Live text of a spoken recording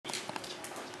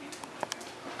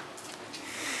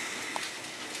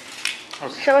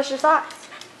Okay. Show us your socks.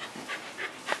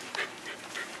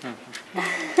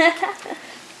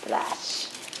 Flash.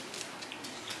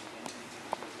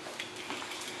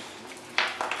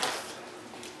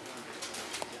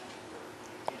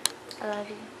 I love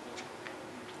you.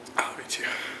 Oh, me too.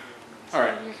 All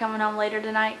right. You're coming home later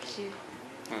tonight because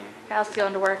Kyle's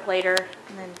going to work later,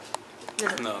 and then.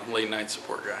 I'm the late night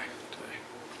support guy today.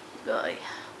 Really.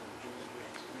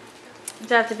 You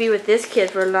have to be with this kid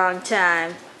for a long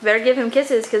time. Better give him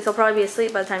kisses because he'll probably be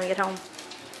asleep by the time you get home.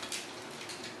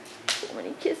 So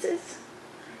many kisses.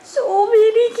 So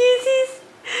many kisses.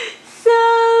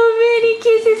 So many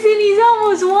kisses, and he's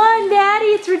almost one, Daddy.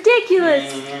 It's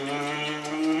ridiculous.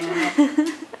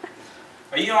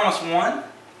 Are you almost one?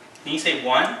 Can you say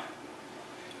one?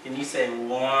 Can you say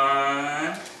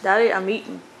one? Daddy, I'm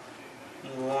eating.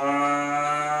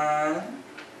 One.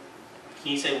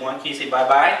 Can you say one? Can you say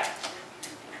bye-bye?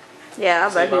 Yeah,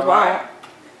 I bet he won't.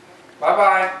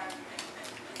 Bye-bye.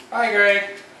 Bye, Greg.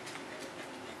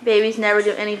 Babies never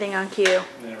do anything on cue.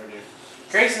 Never do.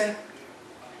 Grayson.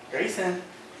 Grayson.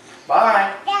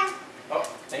 Bye. Yeah. Oh,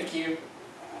 thank you.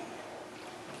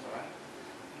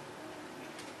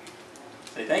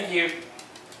 Say thank you.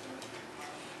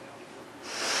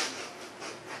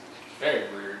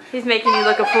 Very weird. He's making you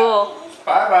look a fool.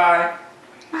 Bye-bye.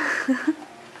 I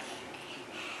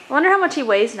wonder how much he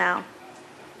weighs now.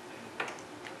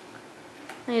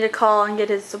 I need to call and get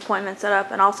his appointment set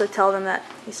up and also tell them that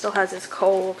he still has his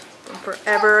cold from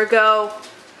forever ago.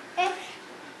 Hey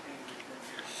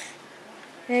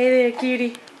there,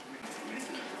 cutie.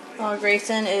 While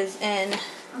Grayson is in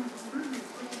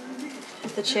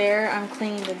the chair, I'm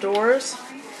cleaning the doors.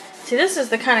 See, this is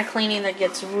the kind of cleaning that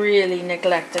gets really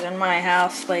neglected in my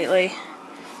house lately.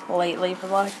 For like the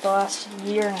last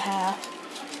year and a half.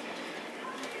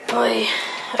 Oi.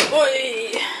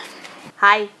 Oi.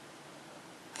 Hi.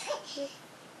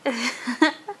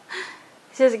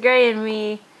 This is Gray and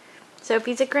me.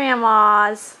 Sophie's at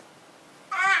Grandma's.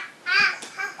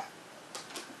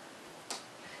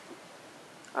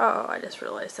 Oh, I just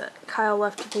realized that Kyle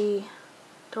left the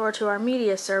door to our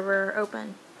media server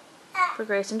open for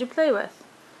Grayson to play with.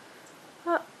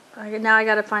 Oh, now I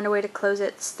gotta find a way to close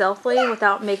it stealthily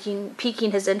without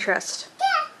piquing his interest.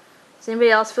 Does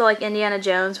anybody else feel like Indiana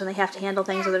Jones when they have to handle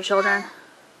things with their children?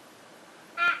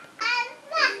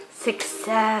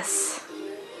 Success.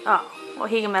 Oh, well,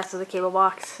 he can mess with the cable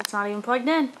box. It's not even plugged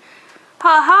in.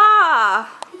 Ha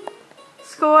ha!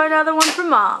 Score another one for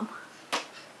Mom.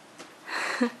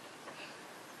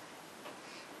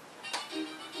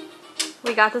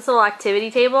 We got this little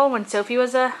activity table when Sophie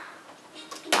was I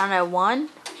don't know, 1?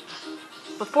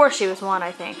 Before she was 1,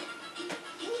 I think.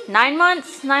 9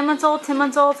 months? 9 months old? 10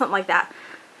 months old? Something like that.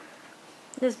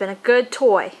 It has been a good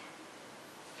toy.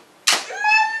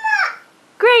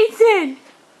 Grayson!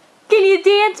 Can you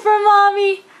dance for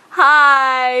Mommy?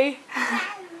 Hi!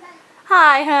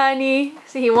 Hi, honey.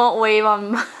 See, he won't wave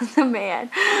on the man.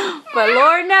 But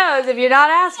Lord knows if you're not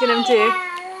asking him to.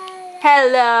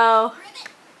 Hello.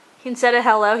 Instead of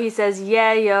hello, he says,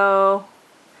 yeah, yo.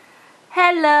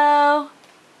 Hello.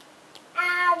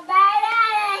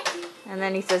 And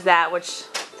then he says that, which,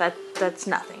 that's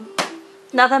nothing.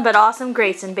 Nothing but awesome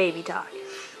Grayson baby talk.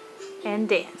 And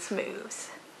dance moves.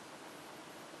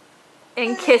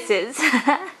 And kisses.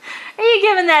 Are you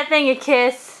giving that thing a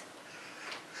kiss?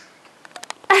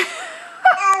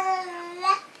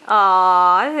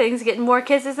 Aw, that thing's getting more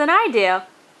kisses than I do.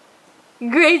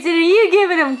 Grayson, are you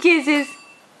giving him kisses?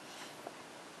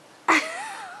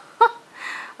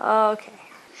 Okay.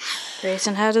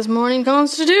 Grayson had his morning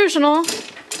constitutional,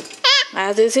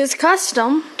 as is his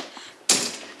custom.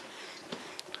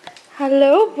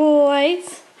 Hello,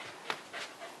 boys.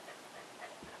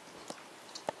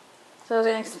 So I was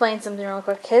going to explain something real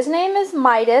quick. His name is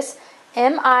Midas,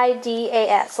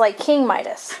 M-I-D-A-S, like King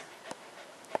Midas.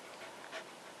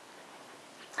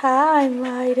 Hi,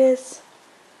 Midas.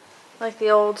 Like the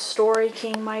old story,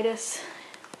 King Midas.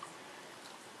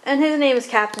 And his name is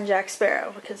Captain Jack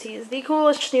Sparrow because he is the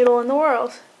coolest schnoodle in the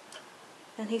world.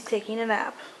 And he's taking a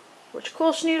nap, which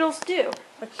cool schnoodles do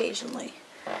occasionally.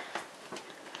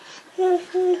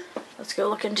 Let's go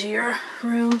look into your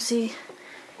room, see.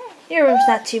 Your room's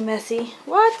not too messy.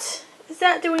 What is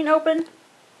that doing open?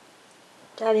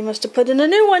 Daddy must have put in a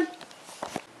new one.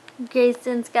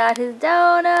 Grayson's got his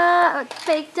donut, a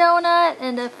fake donut,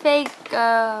 and a fake,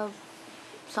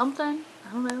 something.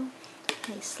 I don't know.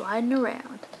 And he's sliding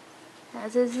around,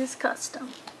 as is his custom.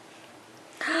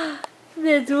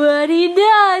 That's what he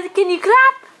does. Can you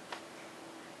clap?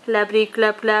 Clappity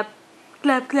clap clap.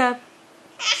 Clap clap.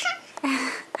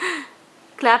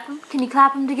 Clap them. Can you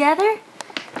clap them together?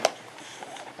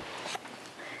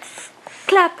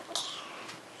 clap.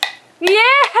 Yay!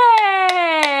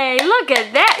 Look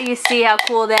at that. You see how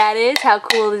cool that is? How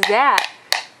cool is that?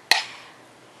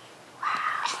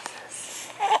 Wow.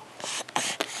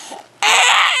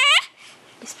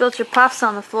 You spilled your puffs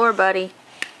on the floor, buddy.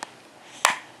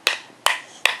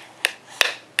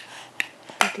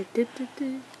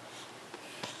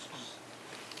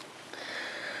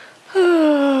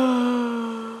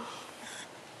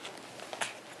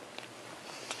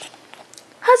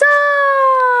 Huzzah!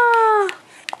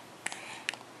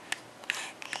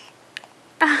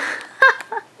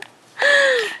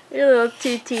 Your little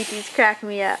two teethies crack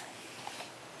me up.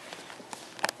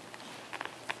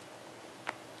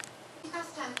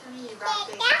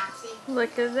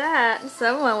 Look at that.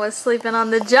 Someone was sleeping on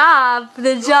the job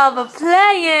of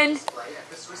playing.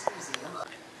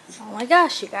 Oh my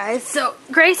gosh, you guys. So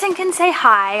Grayson can say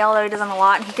hi, although he doesn't a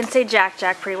lot, and he can say Jack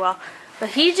Jack pretty well.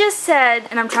 But he just said,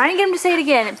 and I'm trying to get him to say it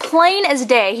again, plain as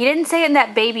day. He didn't say it in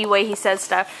that baby way he says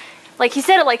stuff. Like, he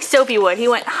said it like Soapy would. He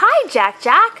went, hi, Jack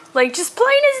Jack. Like, just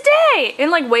plain as day.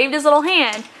 And, like, waved his little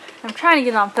hand. I'm trying to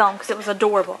get it on film because it was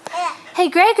adorable. Hey,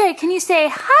 Greg, can you say,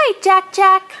 hi, Jack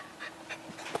Jack?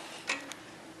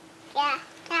 Yeah.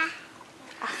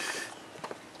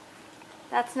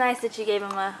 That's nice that you gave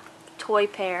him a toy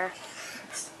pair.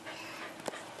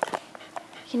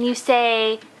 Can you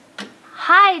say,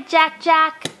 hi, Jack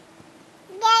Jack?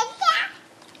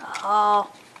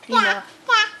 Oh, you know.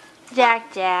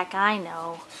 Jack Jack, I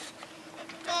know.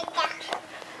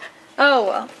 Oh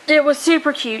well, it was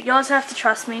super cute. Y'all just have to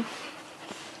trust me.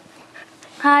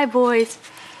 Hi, boys.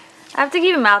 I have to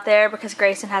keep him out there because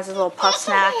Grayson has his little puff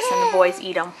snacks and the boys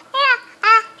eat them.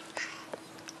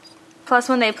 Plus,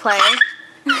 when they play,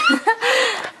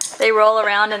 they roll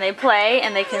around and they play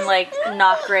and they can like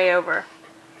knock Gray over.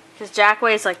 Because Jack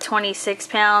weighs like 26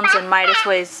 pounds and Midas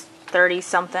weighs 30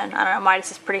 something. I don't know,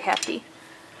 Midas is pretty hefty.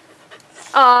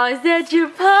 Oh, is that your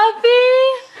puppy?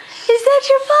 Is that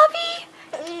your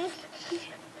puppy?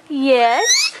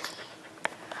 Yes.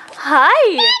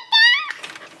 Hi.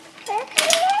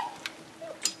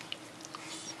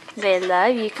 They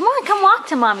love you. Come on, come walk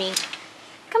to mommy.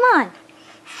 Come on.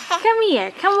 Come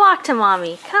here. Come walk to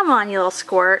mommy. Come on, you little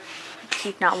squirt.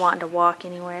 Keep not wanting to walk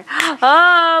anywhere.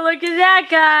 Oh, look at that,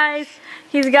 guys.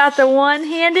 He's got the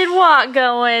one-handed walk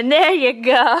going. There you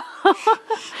go.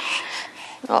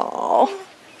 Oh.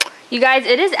 You guys,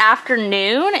 it is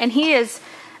afternoon, and he is,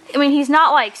 I mean, he's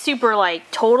not like super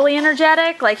like totally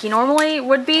energetic like he normally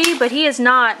would be, but he is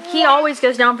not, he always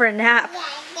goes down for a nap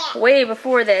way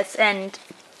before this and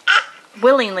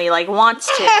willingly like wants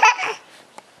to.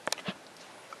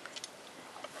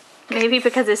 Maybe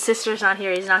because his sister's not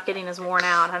here, he's not getting as worn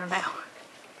out, I don't know.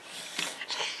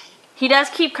 He does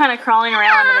keep kind of crawling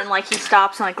around and then like he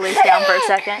stops and like lays down for a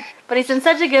second, but he's in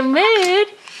such a good mood.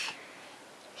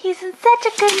 He's in such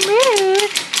a good mood.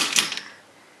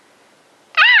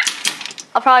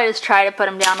 I'll probably just try to put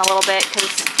him down a little bit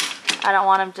because I don't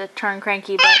want him to turn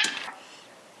cranky, but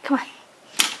come on.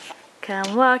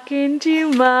 Come walk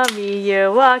into mommy,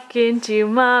 you're walking to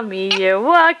mommy, you're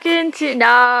walking to,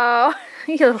 no,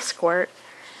 you little squirt.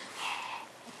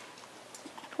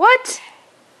 What?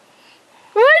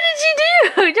 What did you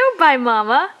do? Don't bite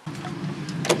mama.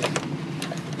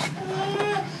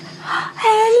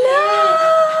 Hello!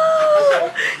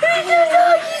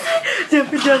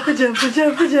 Jump, jump, jump,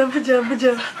 jump, jump, jump,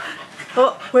 jump.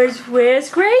 Oh, where's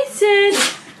Grayson?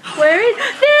 Where is,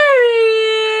 there he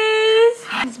is!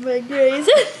 He's my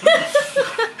Grayson.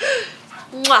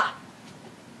 Mwah.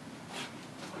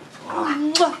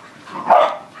 Mwah.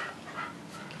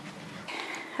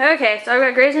 Okay, so I've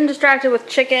got Grayson distracted with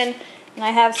chicken, and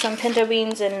I have some pinto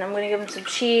beans, and I'm gonna give him some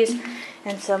cheese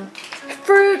and some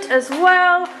fruit as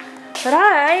well. But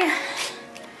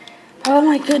oh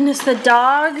my goodness, the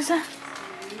dogs.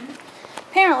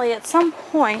 Apparently at some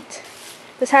point,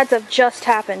 this had to have just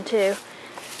happened too.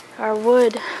 Our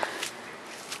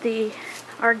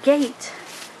gate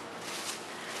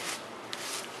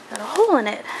got a hole in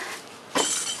it.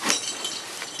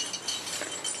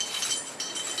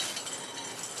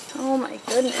 Oh my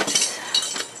goodness.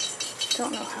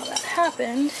 Don't know how that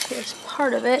happened. Here's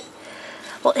part of it.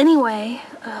 Well, anyway,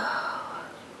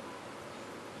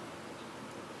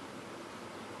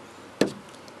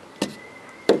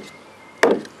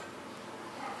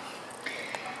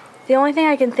 the only thing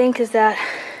I can think is that,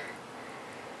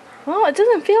 well, it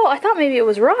doesn't feel, I thought maybe it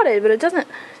was rotted, but it doesn't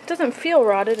feel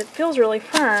rotted. It feels really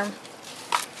firm.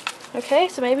 Okay,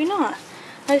 so maybe not.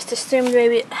 I just assumed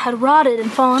maybe it had rotted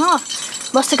and fallen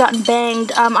off. Must have gotten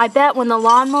banged. I bet when the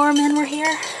lawnmower men were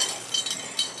here,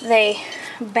 they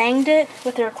banged it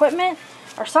with their equipment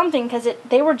or something, because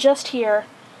they were just here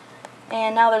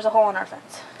and now there's a hole in our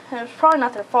fence. And it was probably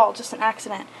not their fault, just an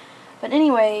accident. But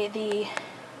anyway, the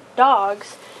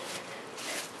dogs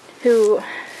who,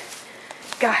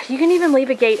 gosh, you can even leave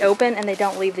a gate open and they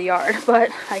don't leave the yard. But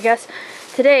I guess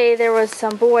today there was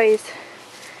some boys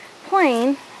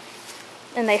playing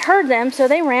and they heard them, so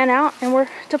they ran out and were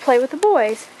to play with the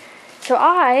boys. So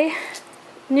I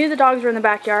knew the dogs were in the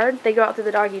backyard. They go out through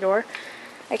the doggy door.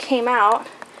 I came out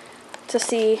to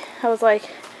see. I was like,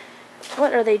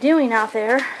 what are they doing out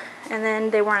there? And then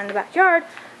they weren't in the backyard.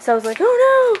 So I was like,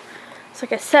 oh no. It's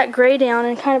like I sat Gray down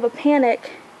in kind of a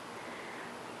panic.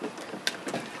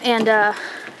 And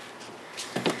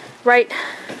right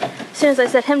as soon as I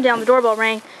set him down, the doorbell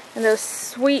rang. And those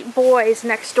sweet boys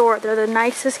next door, they're the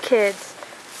nicest kids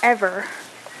ever,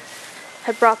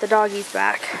 had brought the doggies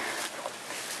back,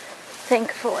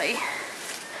 thankfully.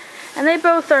 And they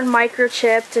both are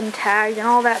microchipped and tagged and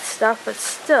all that stuff, but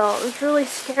still, it was really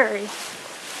scary.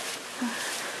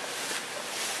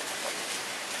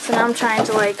 So now I'm trying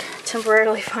to like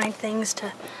temporarily find things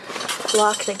to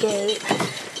lock the gate.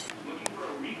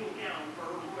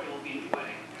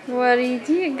 What do you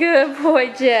do? Good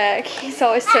boy, Jack. He's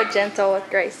always so gentle with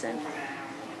Grayson.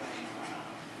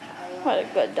 What a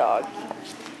good dog.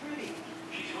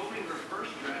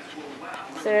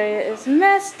 This area is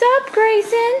messed up,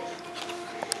 Grayson.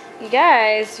 You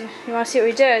guys, you want to see what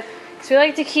we did? Because we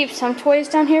like to keep some toys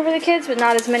down here for the kids, but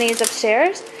not as many as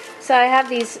upstairs. So I have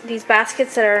these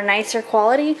baskets that are nicer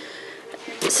quality.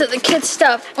 So the kids'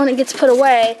 stuff, when it gets put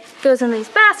away, goes in these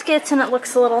baskets and it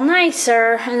looks a little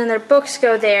nicer. And then their books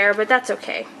go there, but that's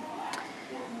okay.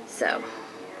 So,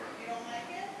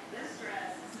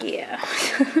 yeah.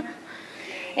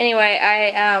 Anyway,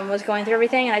 I was going through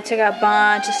everything and I took out a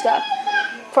bunch of stuff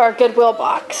for our Goodwill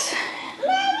box.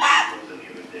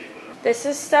 This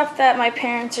is stuff that my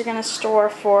parents are going to store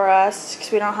for us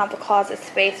because we don't have the closet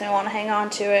space and we want to hang on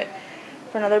to it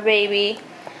for another baby.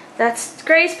 That's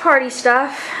Gray's party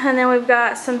stuff. And then we've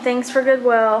got some things for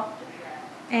Goodwill.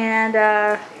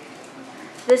 And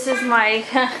this is my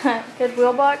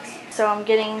Goodwill box. So I'm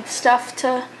getting stuff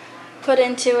to put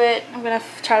into it. I'm going to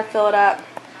try to fill it up.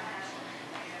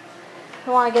 I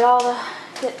want to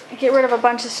get rid of a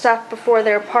bunch of stuff before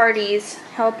their parties.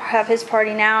 He'll have his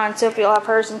party now, and Sophie will have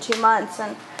hers in 2 months.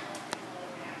 And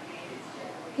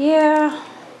yeah,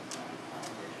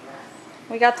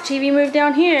 we got the TV moved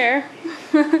down here,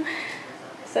 so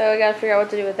we got to figure out what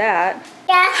to do with that.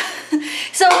 Yeah.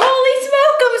 So holy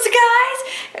smokums, guys!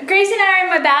 Grace and I are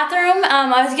in my bathroom.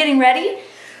 I was getting ready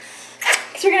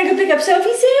because we're gonna go pick up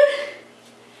Sophie soon,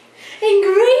 and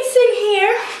Grace in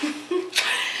here.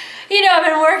 You know, I've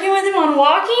been working with him on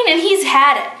walking, and he's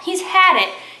had it. He's had it.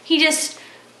 He just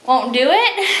won't do it.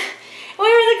 We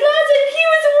were in the closet, and he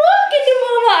was walking to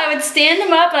Mama. I would stand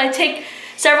him up, and I'd take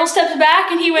several steps back,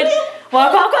 and he would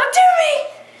walk up to me.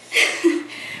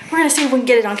 We're going to see if we can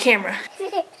get it on camera.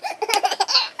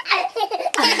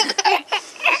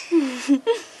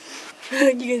 You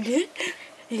gonna do it?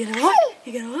 You gonna walk?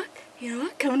 You gonna walk? You gonna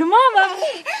walk? Come to Mama.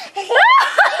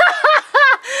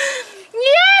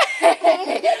 Yeah!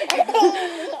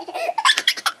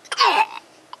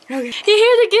 Okay. You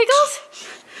hear the giggles?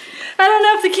 I don't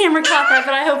know if the camera caught that,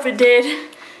 but I hope it did.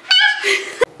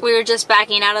 We were just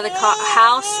backing out of the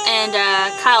house, and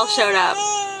Kyle showed up.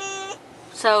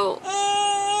 So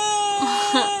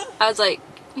I was like,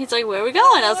 he's like, where are we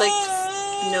going? I was like,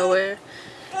 nowhere.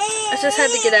 I just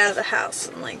had to get out of the house.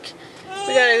 I'm like,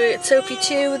 we gotta go get Sophie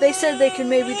too. They said they could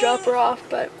maybe drop her off,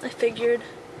 but I figured,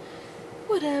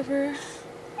 whatever.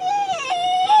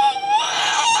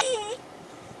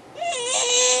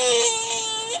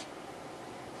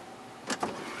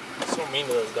 So mean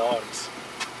to those dogs.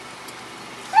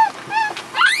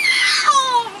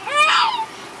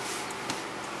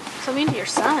 So mean to your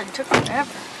son. It took forever.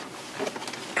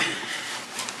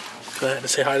 I had to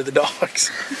say hi to the dogs.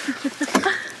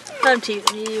 I'm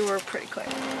teasing you. You were pretty quick.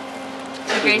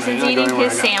 So Grayson's eating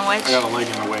his sandwich. I got a leg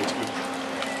in the way too.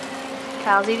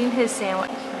 Kyle's eating his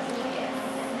sandwich.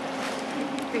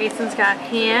 Grayson's got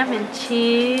ham and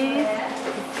cheese,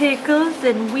 pickles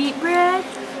and wheat bread.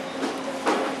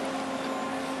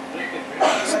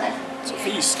 It's a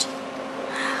feast.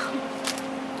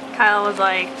 Kyle was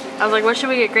like, I was like, what should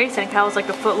we get Grayson? Kyle was like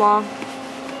a foot long.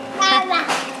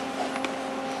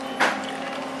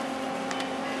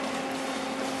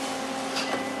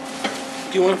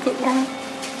 Do you want to put more?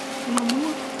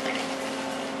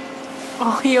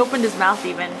 Oh, he opened his mouth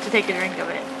even to take a drink of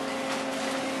it.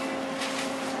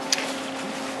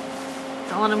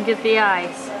 Don't let him get the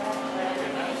ice.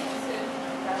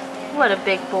 What a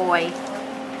big boy.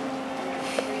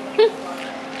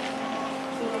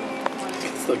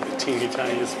 It's like the teeny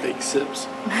tiniest fake sips.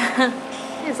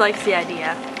 He just likes the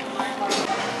idea.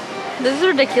 This is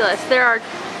ridiculous. There are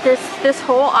this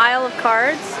whole aisle of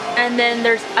cards, and then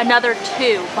there's another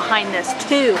 2 behind this,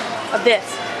 2 of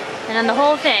this. And then the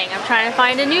whole thing, I'm trying to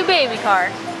find a new baby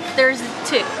card. There's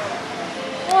 2.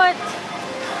 What?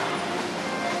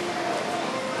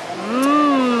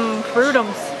 Mmm,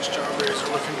 Fruitums. Strawberries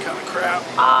are looking kind of crap.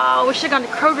 Oh, we should have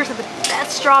gone to Kroger's for the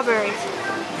best strawberries.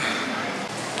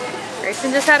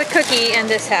 Grayson just had a cookie and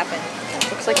this happened.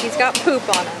 Looks like he's got poop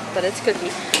on him, but it's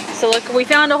cookie. So look, we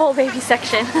found a whole baby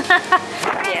section.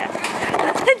 Yeah.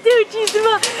 Dude, she's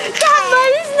that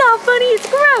mud is not funny, it's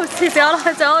gross.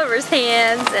 It's all over his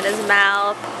hands and his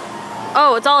mouth.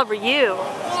 Oh, it's all over you.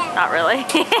 Not really.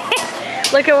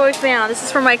 Look at what we found. This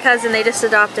is for my cousin. They just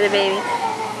adopted a baby.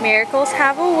 Miracles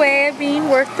have a way of being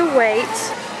worth the wait.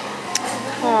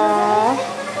 Aww.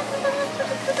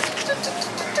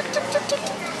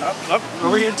 Up,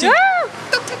 over here too. Ah!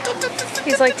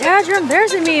 He's like, Dad, you're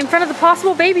embarrassing me in front of the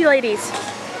possible baby ladies.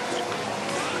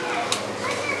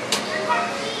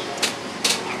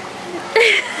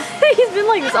 He's been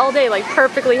like this all day, like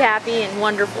perfectly happy and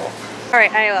wonderful. All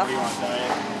right, I will.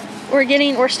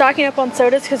 We're stocking up on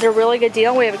sodas because they're a really good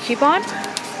deal. We have a coupon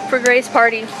for Gray's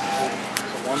party. So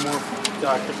one more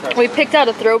Dr. Pepper. We picked out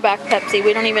a throwback Pepsi.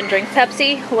 We don't even drink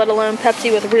Pepsi, let alone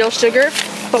Pepsi with real sugar,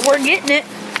 but we're getting it.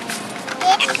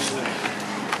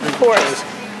 Of course.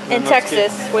 In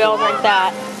Texas, we all drink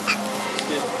that.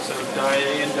 So Diet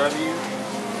A&W.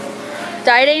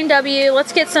 Diet A&W.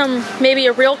 Let's get some, maybe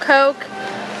a real Coke.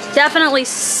 Definitely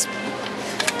Sprite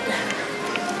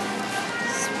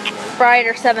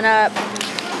or 7-Up.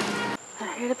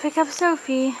 I'm here to pick up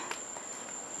Sophie.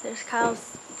 There's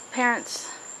Kyle's parents'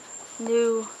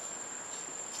 new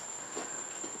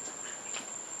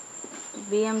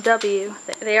BMW.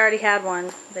 They already had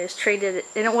one. They just traded it,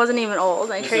 and it wasn't even old.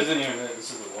 This isn't even it.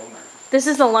 This is the loaner. This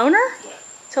is the loaner? Yeah.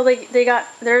 So they got,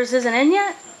 theirs isn't in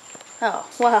yet? Oh,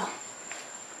 wow.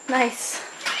 Nice.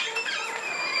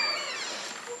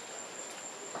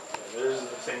 Theirs is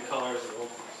the same color as the old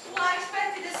one. Well, I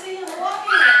expected to see him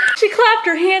walking. She clapped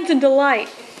her hands in delight.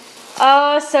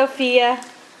 Oh, Sophia.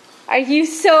 Are you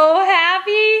so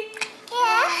happy?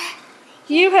 Yeah.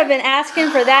 You have been asking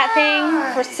for that thing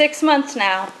for 6 months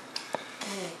now.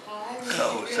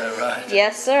 Oh, is that right?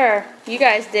 Yes, sir. You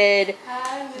guys did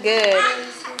good. I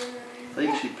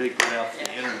think she picked it out from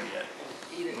the internet.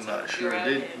 I'm not sure.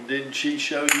 Didn't she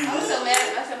show you I was this? so mad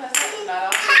at myself. I said about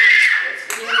all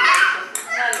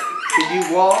this. Can you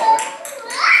walk?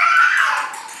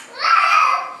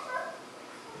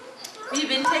 You've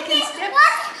been taking steps.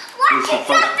 This is the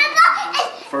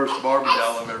first Barbie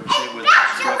doll I've ever seen with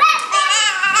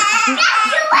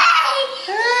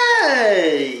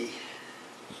Hey!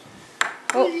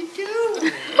 Oh. What are you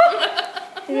doing?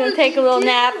 He's gonna take a little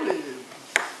nap. This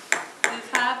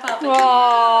high papa.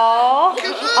 Aww.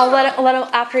 I'll let him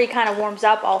after he kind of warms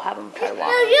up. I'll have him try to walk.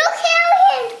 No, you carry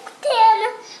him, Tim.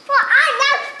 For I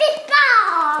love this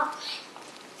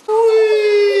ball.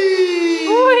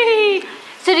 Whee!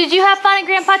 So did you have fun at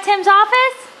Grandpa Tim's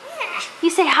office? You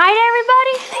say hi to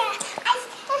everybody?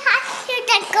 To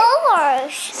the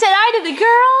girls. Said hi to the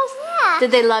girls? Yeah.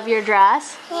 Did they love your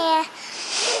dress? Yeah.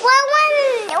 What was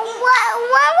name?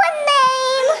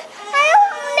 I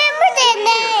don't remember their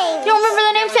name. You don't remember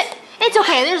the names? It's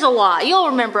okay, there's a lot. You'll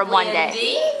remember them one day.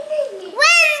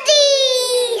 Wendy.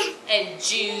 And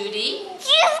Judy.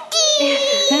 Judy.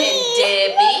 And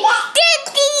Debbie.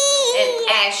 Debbie. And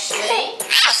Ashley.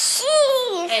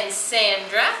 Ashley. And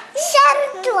Sandra.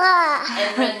 Sandra.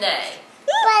 And Renee.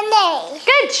 Renee.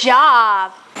 Good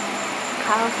job.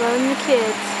 Kyle's loading the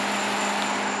kids.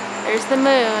 There's the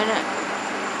moon.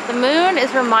 The moon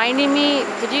is reminding me,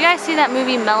 did you guys see that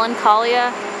movie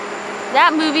Melancholia?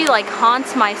 That movie like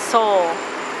haunts my soul.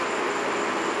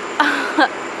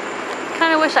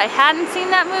 Kind of wish I hadn't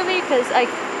seen that movie because I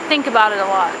think about it a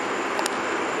lot.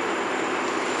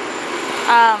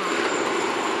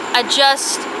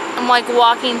 I'm like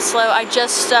walking slow. I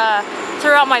just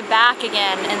threw out my back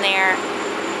again in there.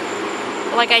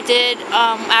 Like I did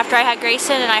after I had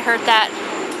Grayson, and I heard that.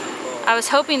 I was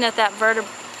hoping that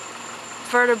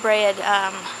vertebrae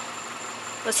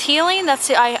was healing. That's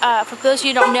for those of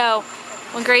you who don't know,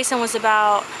 when Grayson was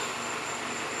about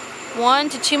 1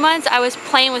 to 2 months, I was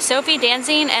playing with Sophie,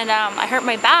 dancing, and I hurt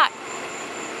my back.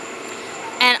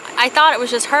 And I thought it was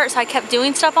just hurt, so I kept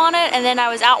doing stuff on it, and then I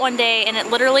was out one day, and it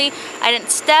literally, I didn't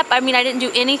step, I didn't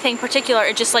do anything particular,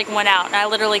 it just like went out, and I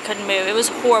literally couldn't move. It was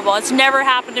horrible. It's never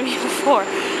happened to me before.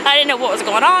 I didn't know what was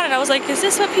going on, and I was like, is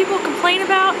this what people complain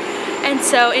about? And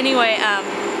so anyway,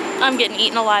 I'm getting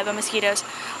eaten alive by mosquitoes.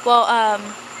 Well,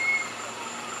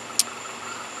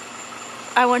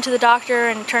 I went to the doctor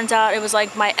and it turns out it was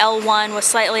like my L1 was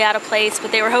slightly out of place,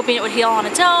 but they were hoping it would heal on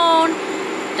its own.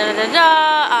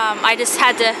 I just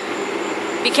had to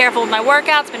be careful with my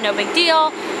workouts, but no big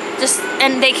deal.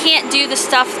 And they can't do the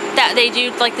stuff that they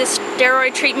do, like the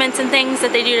steroid treatments and things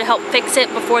that they do to help fix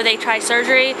it before they try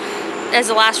surgery as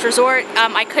a last resort.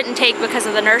 I couldn't take because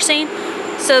of the nursing.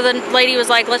 So the lady was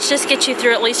like, let's just get you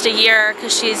through at least a year,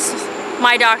 because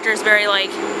my doctor is very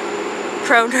like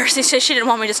pro-nursing, so she didn't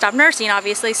want me to stop nursing,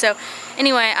 obviously. So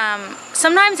anyway,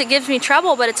 sometimes it gives me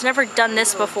trouble, but it's never done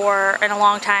this before in a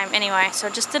long time anyway, so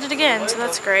just did it again, so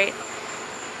that's great.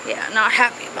 Yeah, not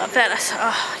happy about that.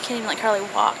 I can't even like hardly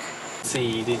walk. Let's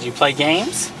see, did you play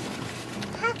games?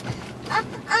 On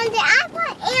the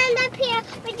iPad and up here,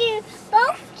 we do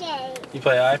both games. You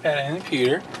play iPad and the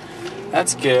computer.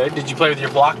 That's good. Did you play with your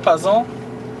block puzzle?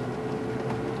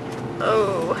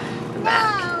 Oh,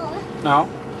 No. No?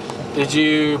 Did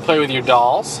you play with your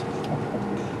dolls?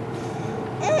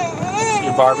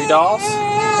 Your Barbie dolls?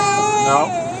 No?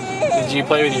 Did you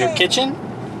play with your kitchen?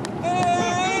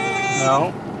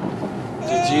 No?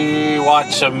 Did you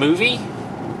watch a movie?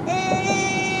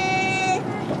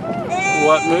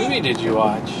 What movie did you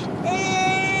watch?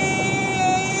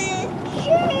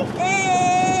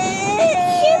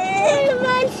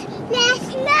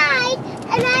 Last night,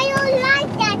 and I don't like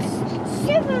that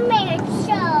Superman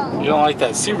show. You don't like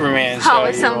that Superman show?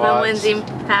 Probably you something watched? Lindsay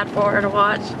had for her to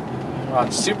watch. You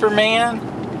watched Superman?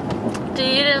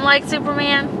 You didn't like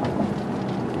Superman?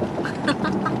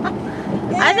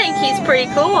 I think he's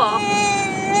pretty cool.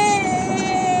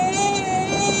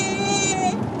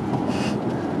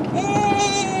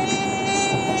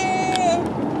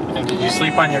 And did you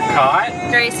sleep on your cot?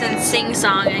 Grayson's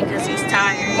sing-songing because he's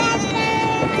tired.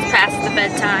 It's past the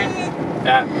bedtime.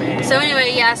 That man. So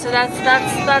anyway, yeah, so that's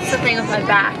the thing with my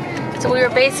back. So we were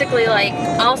basically like,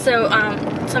 also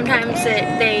sometimes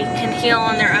they can heal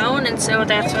on their own, and so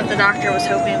that's what the doctor was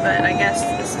hoping, but I guess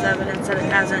this is evidence that it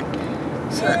hasn't.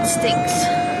 So that stinks.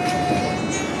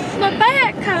 My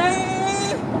back, huh?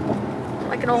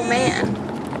 Like an old man.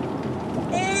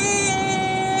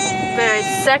 Very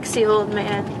sexy old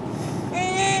man.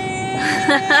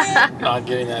 Not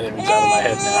getting that image out of my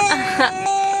head now.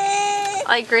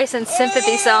 Like Grayson's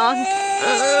sympathy song. Do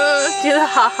the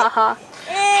ha ha ha.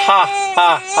 Ha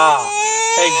ha ha.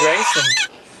 Hey Grayson.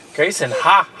 Grayson,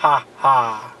 ha ha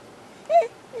ha.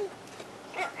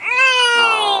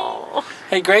 Oh.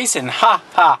 Hey Grayson, ha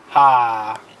ha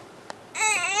ha.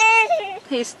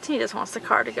 He just wants the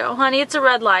car to go. Honey, it's a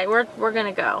red light. We're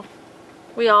gonna go.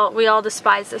 We all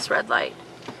despise this red light.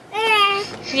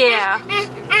 Yeah.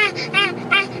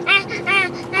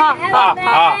 Ha ha ha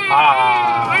ha.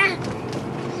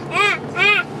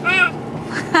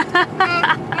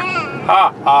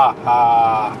 Ha ha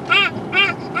ha.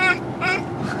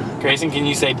 Grayson, can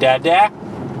you say dada?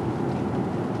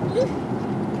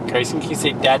 Grayson, can you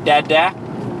say dada?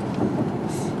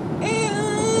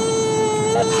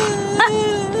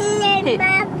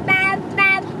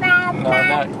 No,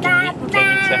 can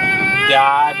you say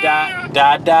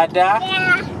da?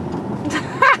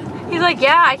 He's like,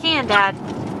 yeah, I can, Dad.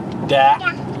 Da.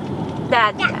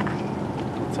 Dad.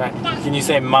 Sorry. Can you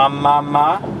say mama?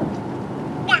 Mama?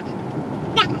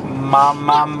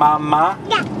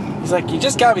 He's like, you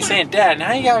just gotta be saying dad.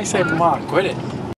 Now you gotta be saying mom. Quit it.